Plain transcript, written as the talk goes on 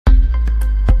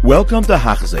Welcome to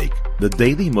Hachzeik, the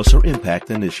Daily Musar Impact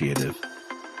Initiative.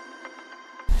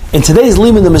 In today's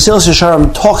Limud, the Mesilas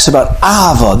Yesharim talks about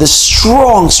Ahava, this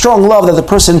strong love that the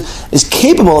person is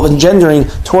capable of engendering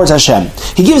towards Hashem.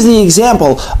 He gives the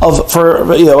example of,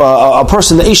 a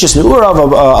person, the Eishes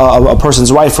Ne'urav, a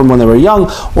person's wife from when they were young,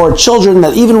 or children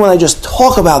that even when I just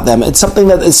talk about them, it's something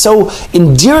that is so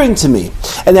endearing to me.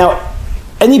 And now,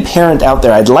 any parent out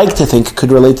there, I'd like to think,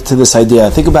 could relate to this idea.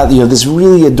 Think about this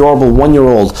really adorable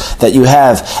 1-year-old that you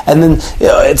have, and then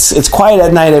it's quiet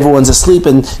at night, everyone's asleep,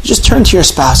 and you just turn to your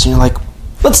spouse and you're like,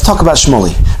 let's talk about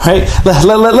Shmuley, right?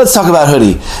 Let's talk about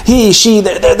Hoodie. He, she,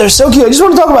 they're so cute. I just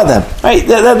want to talk about them, right?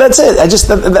 That's it.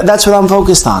 That's what I'm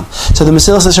focused on. So the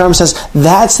Mesilas Yesharim says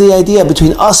that's the idea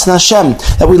between us and Hashem,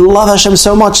 that we love Hashem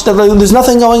so much that there's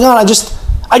nothing going on. I just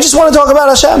want to talk about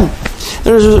Hashem.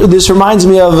 This reminds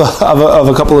me of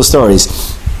a couple of stories.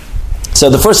 So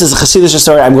the first is a Hasidic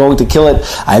story. I'm going to kill it.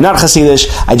 I am not Hasidic.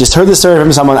 I just heard the story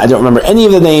from someone. I don't remember any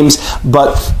of the names,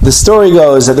 but the story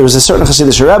goes that there was a certain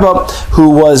Hasidic Rebbe who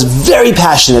was very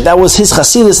passionate. That was his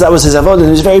Hasidus, that was his Avodah, and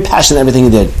he was very passionate in everything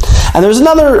he did. And there was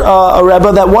another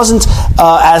Rebbe that wasn't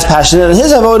as passionate, and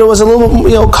his Avodah was a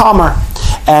little calmer.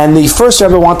 And the first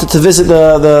Rebbe wanted to visit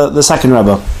the second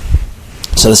Rebbe.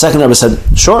 So the second Rebbe said,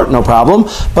 "Sure, no problem,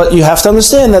 but you have to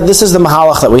understand that this is the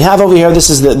mahalach that we have over here. This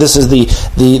is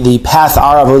the path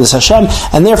our avodas Hashem,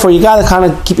 and therefore you got to kind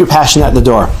of keep your passion at the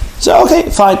door." So okay,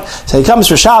 fine. So he comes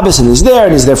for Shabbos and he's there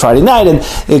Friday night, and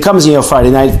he comes Friday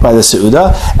night by the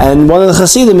Seudah, and one of the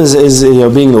Hasidim is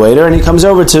being the waiter, and he comes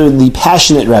over to the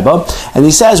passionate Rebbe and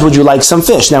he says, "Would you like some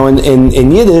fish?" Now in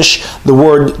Yiddish, the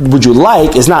word "would you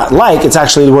like" is not like; it's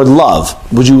actually the word love.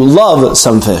 Would you love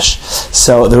some fish?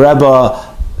 So the Rebbe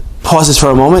pauses for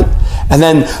a moment, and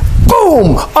then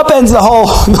boom, upends the whole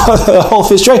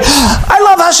fish tray. I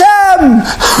love Hashem,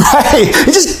 right?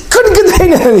 He just couldn't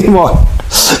contain it anymore.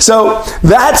 So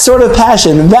that sort of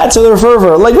passion, that sort of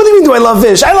fervor, like, what do you mean, do I love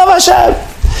fish? I love Hashem.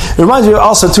 It reminds me of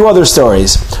also two other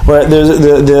stories where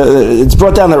it's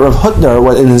brought down that Rav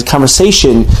Hutner, in his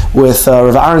conversation with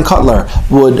Rav Aaron Kotler,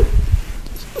 would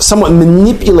somewhat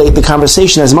manipulate the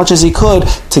conversation as much as he could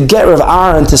to get Rav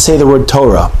Aaron to say the word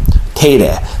Torah.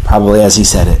 Tere, probably as he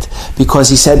said it, because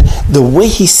he said the way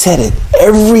he said it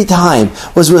every time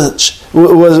was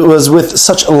with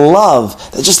such love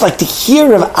that just like to hear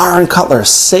Rav Aaron Kotler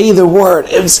say the word,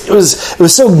 it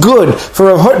was so good for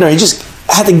Rav Hutner. He just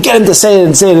had to get him to say it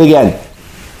and say it again.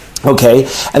 Okay,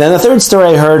 and then the third story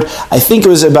I heard, I think it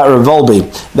was about Rav Volbe,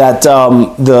 that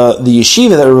the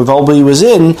yeshiva that Rav Volbe was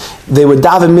in, they would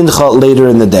daven mincha later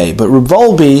in the day, but Rav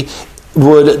Volbe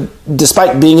would,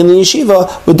 despite being in the yeshiva,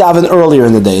 would daven earlier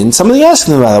in the day. And somebody asked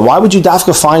him about it. Why would you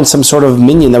dafka find some sort of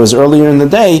minyan that was earlier in the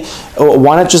day?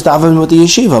 Why not just daven with the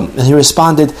yeshiva? And he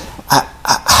responded,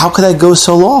 how could I go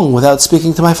so long without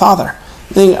speaking to my father?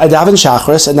 I daven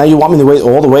shachris, and now you want me to wait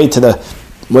all the way to the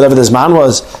whatever the zman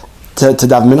was to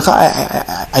daven mincha?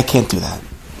 I can't do that.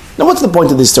 Now, what's the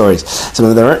point of these stories? Some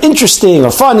of them are interesting or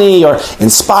funny or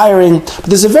inspiring, but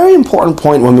there's a very important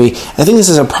point I think this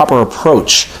is a proper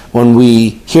approach when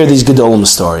we hear these Gedolim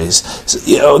stories.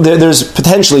 So, there's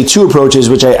potentially two approaches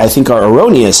which I think are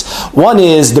erroneous. One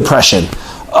is depression.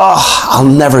 Oh, I'll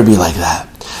never be like that.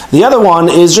 The other one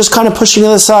is just kind of pushing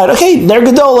it aside. Okay, they're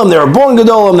Gedolim, they were born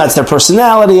Gedolim, that's their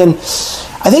personality, and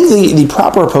I think the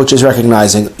proper approach is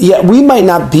recognizing, we might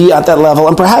not be at that level,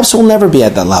 and perhaps we'll never be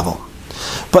at that level.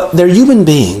 But they're human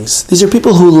beings. These are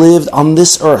people who lived on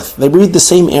this earth. They breathe the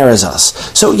same air as us.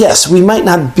 So yes, we might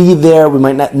not be there, we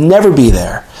might not never be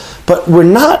there, but we're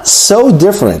not so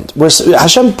different.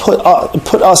 Hashem put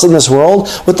us in this world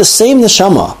with the same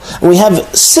neshama, and we have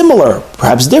similar,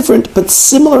 perhaps different, but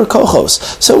similar kochos.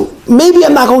 So maybe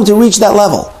I'm not going to reach that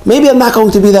level. Maybe I'm not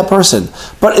going to be that person.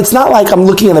 But it's not like I'm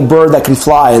looking at a bird that can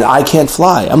fly and I can't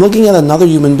fly. I'm looking at another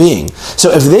human being.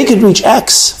 So if they could reach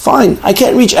X, fine. I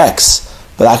can't reach X.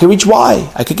 But I could reach Y.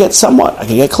 I could get somewhat. I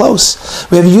could get close.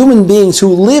 We have human beings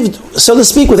who lived, so to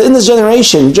speak, within this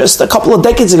generation just a couple of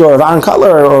decades ago, of Aaron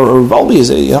Kotler or Volbe,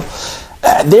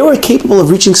 they were capable of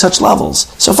reaching such levels.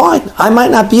 So fine, I might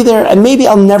not be there, and maybe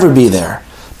I'll never be there.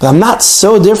 But I'm not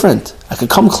so different. I could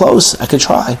come close. I could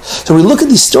try. So we look at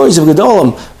these stories of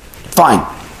Gedolim. Fine.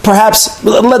 Perhaps,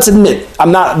 let's admit,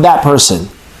 I'm not that person.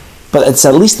 But it's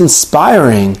at least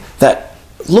inspiring that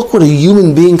look what a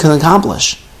human being can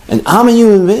accomplish. And I'm a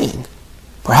human being.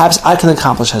 Perhaps I can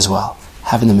accomplish as well.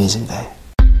 Have an amazing day.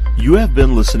 You have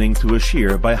been listening to a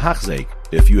shir by Hachzeik.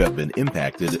 If you have been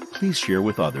impacted, please share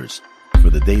with others. For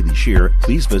the daily shir,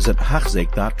 please visit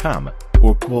Hachzeik.com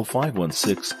or call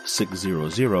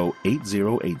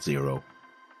 516-600-8080.